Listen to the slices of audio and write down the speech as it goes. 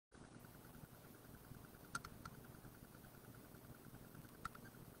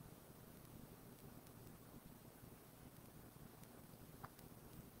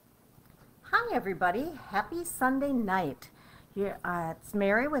Hi everybody, happy Sunday night. It's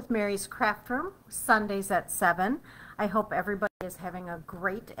Mary with Mary's Craft Room, Sundays at 7. I hope everybody is having a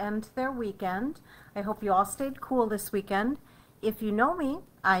great end to their weekend. I hope you all stayed cool this weekend. If you know me,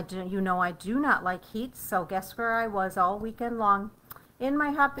 you know I do not like heat, so guess where I was all weekend long? In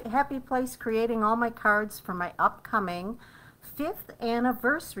my happy place creating all my cards for my upcoming 5th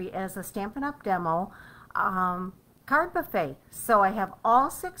anniversary as a Stampin' Up! Demo. Card buffet. So I have all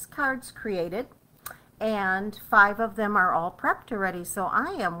 6 cards created and 5 of them are all prepped already, so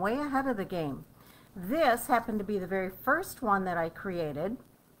I am way ahead of the game. This happened to be the very first one that I created.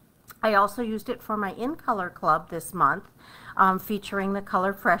 I also used it for my In Color Club this month, featuring the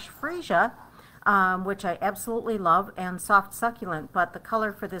color Fresh Freesia, which I absolutely love, and Soft Succulent, but the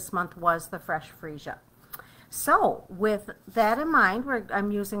color for this month was the Fresh Freesia. So with that in mind,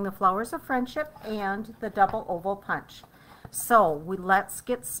 I'm using the Flowers of Friendship and the Double Oval Punch. So let's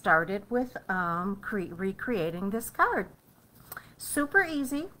get started with recreating this card. Super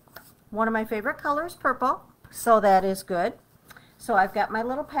easy. One of my favorite colors, purple, so that is good. So I've got my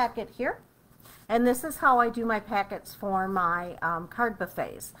little packet here, and this is how I do my packets for my card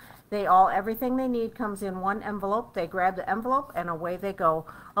buffets. Everything they need comes in one envelope. They grab the envelope and away they go,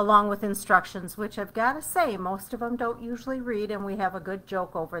 along with instructions, which I've got to say, most of them don't usually read, and we have a good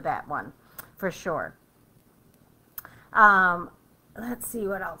joke over that one, for sure. Let's see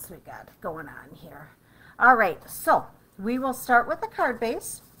what else we got going on here. All right, so we will start with the card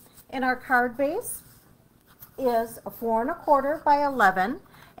base, and our card base is 4 1/4 by 11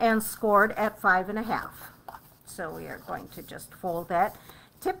 and scored at 5 1/2. So we are going to just fold that.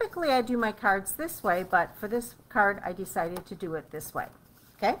 Typically I do my cards this way, but for this card I decided to do it this way.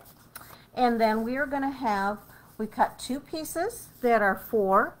 Okay, and then we are going to we cut 2 pieces that are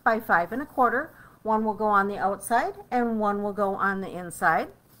 4 by 5 1/4. One will go on the outside and one will go on the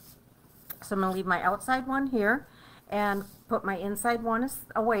inside. So I'm going to leave my outside one here and put my inside one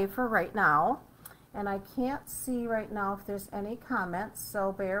away for right now. And I can't see right now if there's any comments,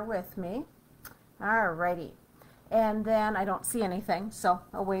 so bear with me. Alrighty. And then I don't see anything, so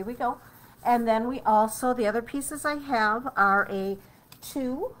away we go. And then we also, the other pieces I have are a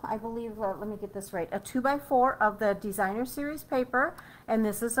 2, I believe, let me get this right, a 2 by 4 of the Designer Series paper, and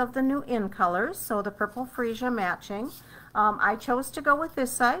this is of the new In Colors, so the Purple Freesia matching. I chose to go with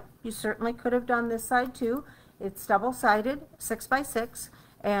this side. You certainly could have done this side too. It's double-sided, 6 by 6,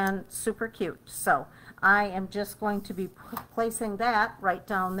 and super cute. So I am just going to be placing that right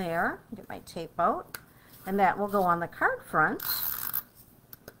down there. Get my tape out. And that will go on the card front.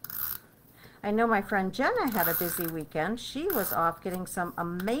 I know my friend Jenna had a busy weekend. She was off getting some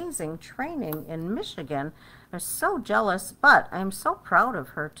amazing training in Michigan. I'm so jealous, but I'm so proud of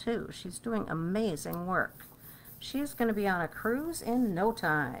her too. She's doing amazing work. She's going to be on a cruise in no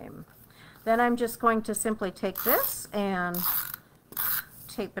time. Then I'm just going to simply take this and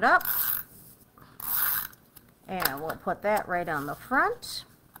tape it up. And we'll put that right on the front.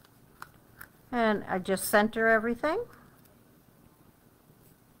 And I just center everything.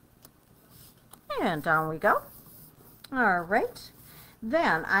 And down we go. All right.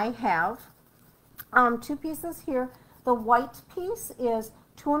 Then I have 2 pieces here. The white piece is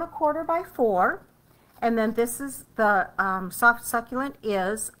 2 1/4 by 4. And then this is the Soft Succulent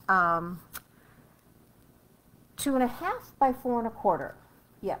is 2 1/2 by 4 1/4.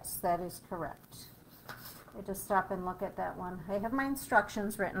 Yes, that is correct. I just stop and look at that one. I have my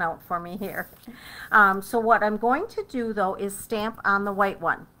instructions written out for me here. So what I'm going to do though is stamp on the white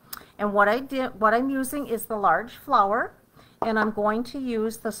one. And what I'm using is the large flower, and I'm going to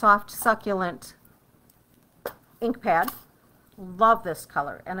use the Soft Succulent ink pad. Love this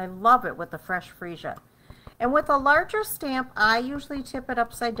color, and I love it with the Fresh Freesia. And with a larger stamp, I usually tip it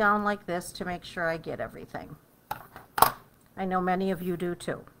upside down like this to make sure I get everything. I know many of you do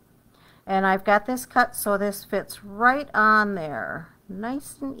too. And I've got this cut so this fits right on there.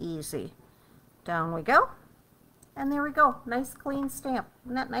 Nice and easy. Down we go. And there we go. Nice clean stamp.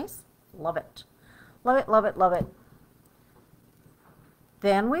 Isn't that nice? Love it. Love it, love it, love it.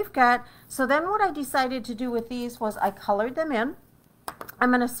 Then we've got, so then what I decided to do with these was I colored them in. I'm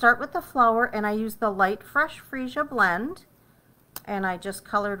going to start with the flower, and I use the light Fresh Freesia blend. And I just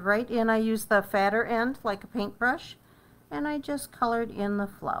colored right in. I used the fatter end like a paintbrush. And I just colored in the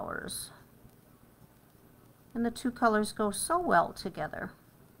flowers. And the 2 colors go so well together.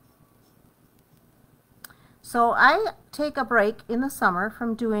 So I take a break in the summer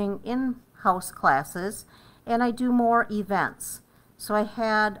from doing in-house classes, and I do more events. So I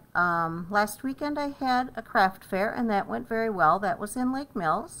had, last weekend I had a craft fair, and that went very well. That was in Lake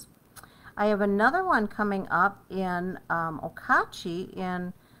Mills. I have another one coming up in Okachi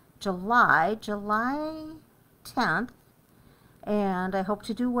in July 10th. And I hope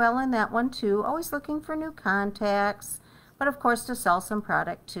to do well in that one too. Always looking for new contacts, but of course to sell some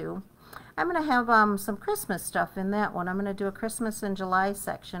product too. I'm going to have some Christmas stuff in that one. I'm going to do a Christmas in July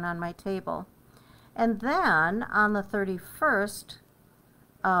section on my table. And then on the 31st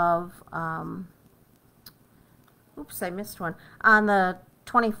of, oops, I missed one. On the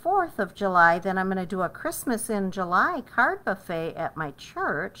 24th of July, then I'm going to do a Christmas in July card buffet at my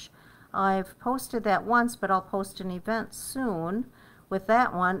church. I've posted that once, but I'll post an event soon with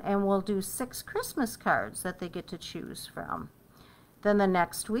that one, and we'll do 6 Christmas cards that they get to choose from. Then the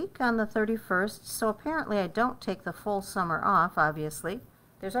next week on the 31st, so apparently I don't take the full summer off, obviously.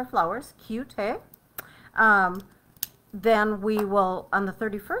 There's our flowers, cute, hey? Then we will, on the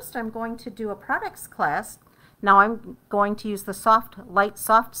 31st, I'm going to do a products class. Now I'm going to use the light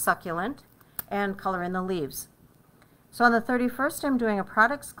soft succulent and color in the leaves. So on the 31st, I'm doing a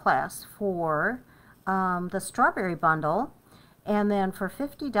products class for the strawberry bundle. And then for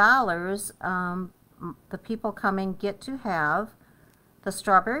 $50, the people coming get to have the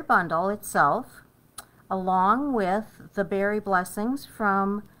strawberry bundle itself, along with the berry blessings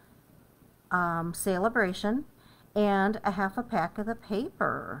from Celebration, and a half a pack of the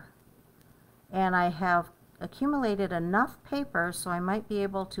paper. And I have accumulated enough paper so I might be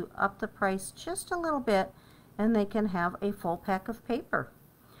able to up the price just a little bit, and they can have a full pack of paper.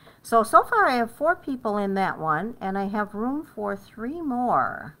 So far I have 4 people in that one, and I have room for 3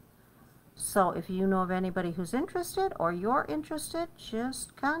 more. So if you know of anybody who's interested, or you're interested,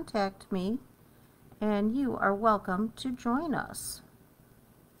 just contact me and you are welcome to join us.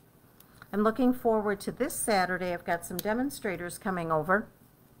 I'm looking forward to this Saturday. I've got some demonstrators coming over,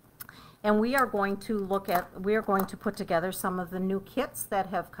 and we are going to put together some of the new kits that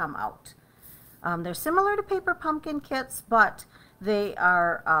have come out. They're similar to paper pumpkin kits, but they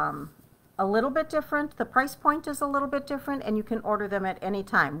are a little bit different. The price point is a little bit different, and you can order them at any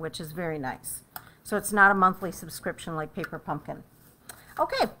time, which is very nice. So it's not a monthly subscription like paper pumpkin.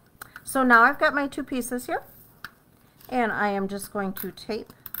 Okay, so now I've got my 2 pieces here, and I am just going to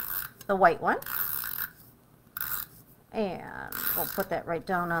tape the white one, and we'll put that right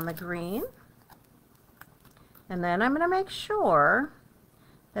down on the green. And then I'm going to make sure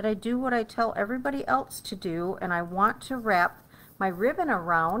that I do what I tell everybody else to do, and I want to wrap my ribbon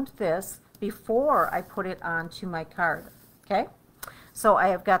around this before I put it onto my card. Okay, so I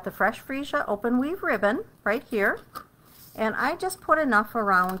have got the Fresh Freesia open weave ribbon right here, and I just put enough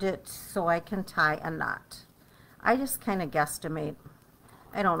around it so I can tie a knot. I just kind of guesstimate.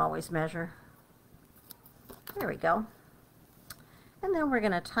 I don't always measure. There we go. And then we're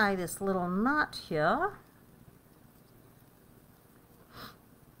going to tie this little knot here.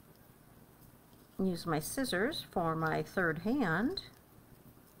 Use my scissors for my third hand.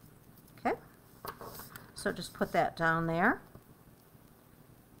 Okay, so just put that down there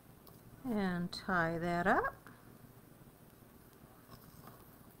and tie that up,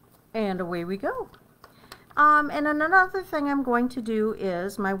 and away we go. And another thing I'm going to do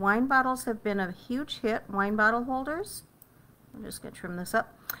is, my wine bottles have been a huge hit, wine bottle holders. I'm just going to trim this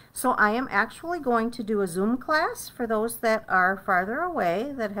up. So I am actually going to do a Zoom class for those that are farther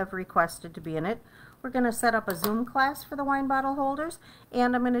away that have requested to be in it. We're going to set up a Zoom class for the wine bottle holders,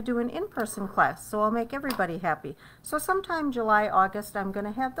 and I'm going to do an in-person class, so I'll make everybody happy. So sometime July, August, I'm going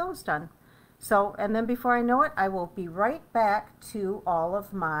to have those done. So, and then before I know it, I will be right back to all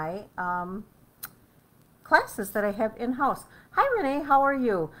of my classes that I have in-house. Hi Renee, how are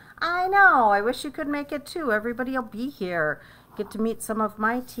you? I know, I wish you could make it too. Everybody will be here. Get to meet some of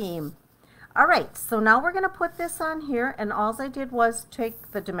my team. All right, so now we're going to put this on here, and all I did was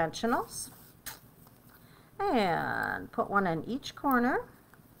take the dimensionals and put one in each corner.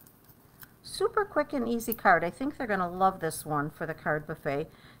 Super quick and easy card. I think they're going to love this one for the card buffet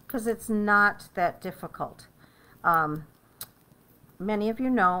because it's not that difficult. Many of you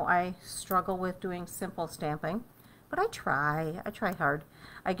know I struggle with doing simple stamping, but I try hard.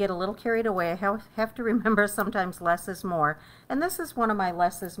 I get a little carried away. I have to remember sometimes less is more, and this is one of my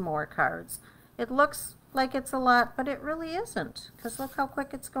less is more cards. It looks like it's a lot, but it really isn't, because look how quick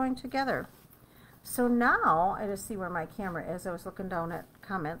it's going together. So now, I just see where my camera is. I was looking down at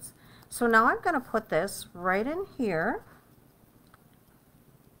comments. So now I'm going to put this right in here.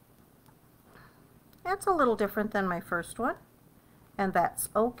 That's a little different than my first one, and that's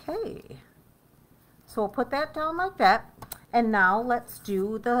okay. So we'll put that down like that, and now let's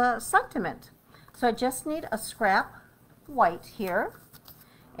do the sentiment. So I just need a scrap white here,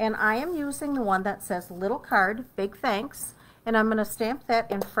 and I am using the one that says little card, big thanks, and I'm going to stamp that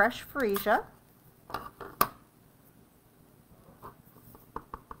in Fresh Freesia.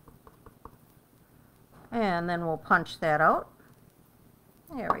 And then we'll punch that out.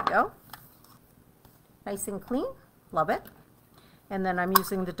 There we go. Nice and clean. Love it. And then I'm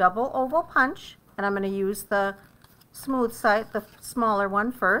using the double oval punch, and I'm going to use the smooth side, the smaller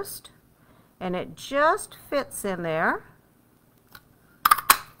one first. And it just fits in there.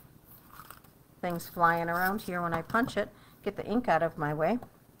 Things flying around here when I punch it. Get the ink out of my way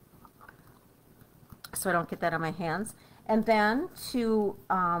so I don't get that on my hands. And then to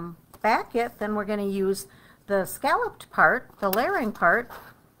back it, then we're going to use the scalloped part, the layering part,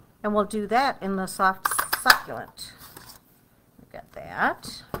 and we'll do that in the soft succulent. Got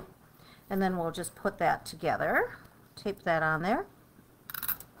that. And then we'll just put that together, tape that on there.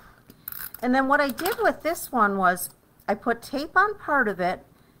 And then what I did with this one was I put tape on part of it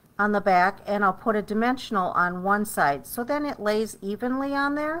on the back, and I'll put a dimensional on one side, so then it lays evenly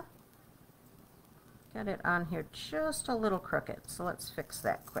on there. Got it on here just a little crooked, so let's fix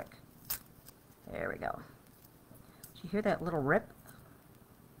that quick. There we go. Did you hear that little rip?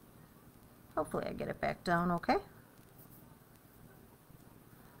 Hopefully I get it back down okay.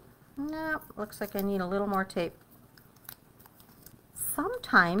 No, looks like I need a little more tape.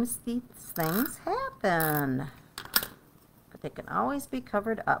 Sometimes these things happen, but they can always be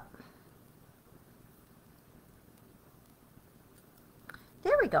covered up.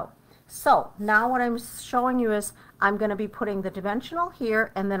 There we go. So now what I'm showing you is I'm going to be putting the dimensional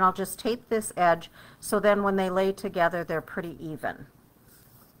here, and then I'll just tape this edge, so then when they lay together they're pretty even.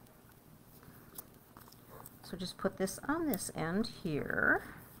 So just put this on this end here,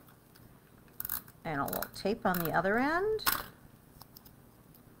 and a little tape on the other end.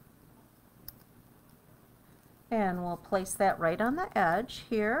 And we'll place that right on the edge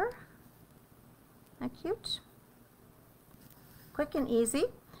here. Isn't that cute? Quick and easy.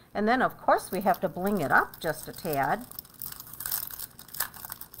 And then of course we have to bling it up just a tad.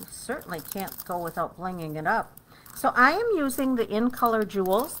 You certainly can't go without blinging it up. So I am using the in color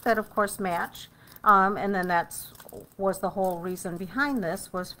jewels that of course match. And then that's was the whole reason behind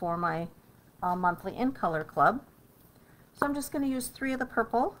this, was for my monthly in color club. So I'm just going to use 3 of the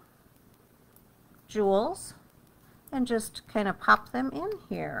purple jewels and just kind of pop them in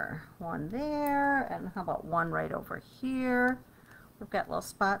here. One there, and how about one right over here? We've got little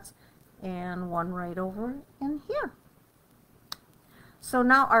spots, and one right over in here. So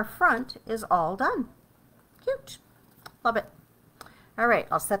now our front is all done. Cute. Love it. All right,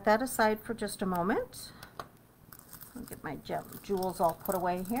 I'll set that aside for just a moment. I'll get my jewels all put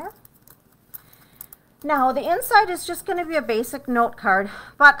away here. Now the inside is just going to be a basic note card,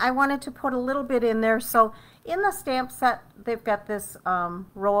 but I wanted to put a little bit in there. So in the stamp set, they've got this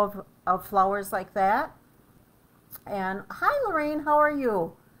row of flowers like that. And hi Lorraine, how are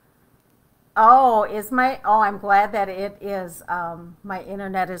you? Oh, I'm glad that it is, my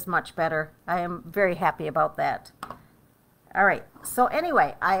internet is much better. I am very happy about that. All right, so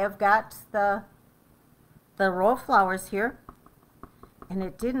anyway, I have got the row of flowers here, and I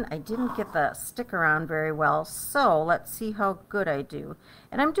didn't get the sticker on very well, so let's see how good I do.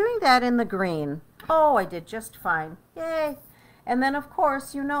 And I'm doing that in the green. Oh, I did just fine. Yay! And then of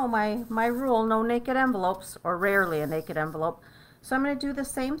course, you know my rule, no naked envelopes, or rarely a naked envelope. So I'm going to do the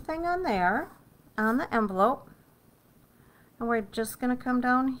same thing on there, on the envelope. And we're just going to come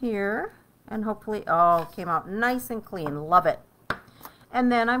down here, and hopefully, oh, it came out nice and clean. Love it.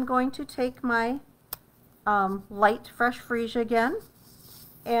 And then I'm going to take my light fresh freesia again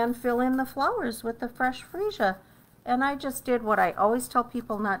and fill in the flowers with the fresh freesia. And I just did what I always tell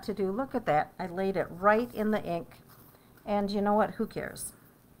people not to do. Look at that. I laid it right in the ink. And you know what? Who cares?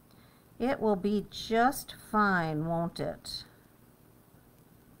 It will be just fine, won't it?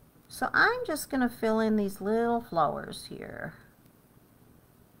 So I'm just going to fill in these little flowers here.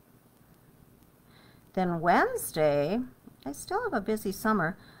 Then Wednesday, I still have a busy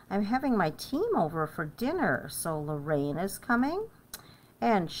summer. I'm having my team over for dinner. So Lorraine is coming,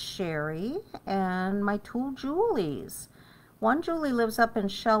 and Sherry, and my 2 Julies. One Julie lives up in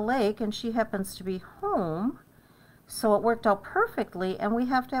Shell Lake, and she happens to be home. So it worked out perfectly, and we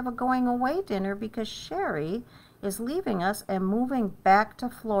have to have a going away dinner because Sherry is leaving us and moving back to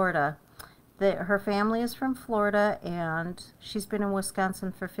Florida. Her family is from Florida, and she's been in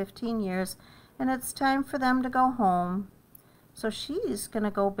Wisconsin for 15 years, and it's time for them to go home. So she's going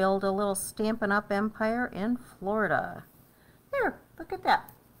to go build a little Stampin' Up! Empire in Florida. There, look at that.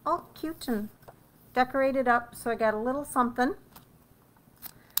 All cute and decorated up, so I got a little something.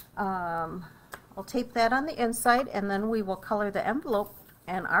 I'll tape that on the inside, and then we will color the envelope,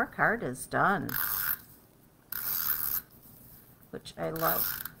 and our card is done, which I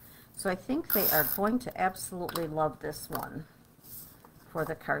love. So I think they are going to absolutely love this one for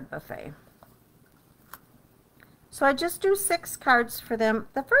the card buffet. So I just do 6 cards for them.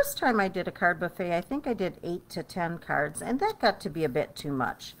 The first time I did a card buffet, I think I did 8 to 10 cards, and that got to be a bit too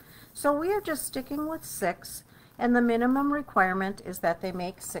much. So we are just sticking with 6, and the minimum requirement is that they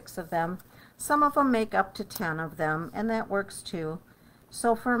make 6 of them. Some of them make up to 10 of them, and that works too.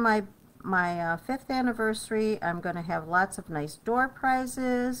 So for my 5th anniversary, I'm going to have lots of nice door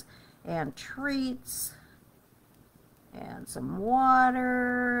prizes and treats and some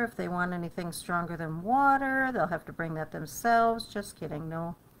water. If they want anything stronger than water, they'll have to bring that themselves. Just kidding,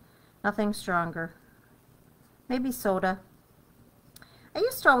 no, nothing stronger. Maybe soda. I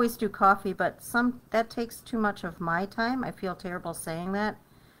used to always do coffee, but that takes too much of my time. I feel terrible saying that,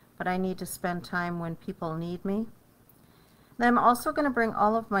 but I need to spend time when people need me. Then I'm also going to bring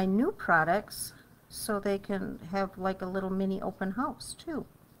all of my new products so they can have like a little mini open house too.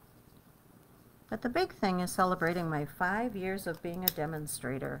 But the big thing is celebrating my 5 years of being a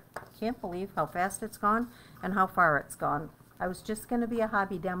demonstrator. Can't believe how fast it's gone and how far it's gone. I was just going to be a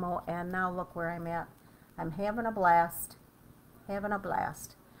hobby demo, and now look where I'm at. I'm having a blast. Having a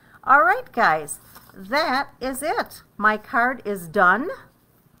blast. All right, guys, that is it. My card is done,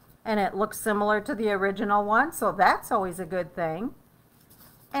 and it looks similar to the original one, so that's always a good thing.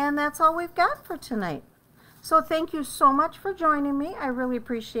 And that's all we've got for tonight. So thank you so much for joining me. I really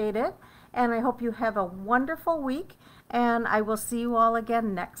appreciate it. And I hope you have a wonderful week, and I will see you all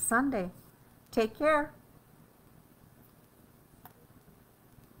again next Sunday. Take care.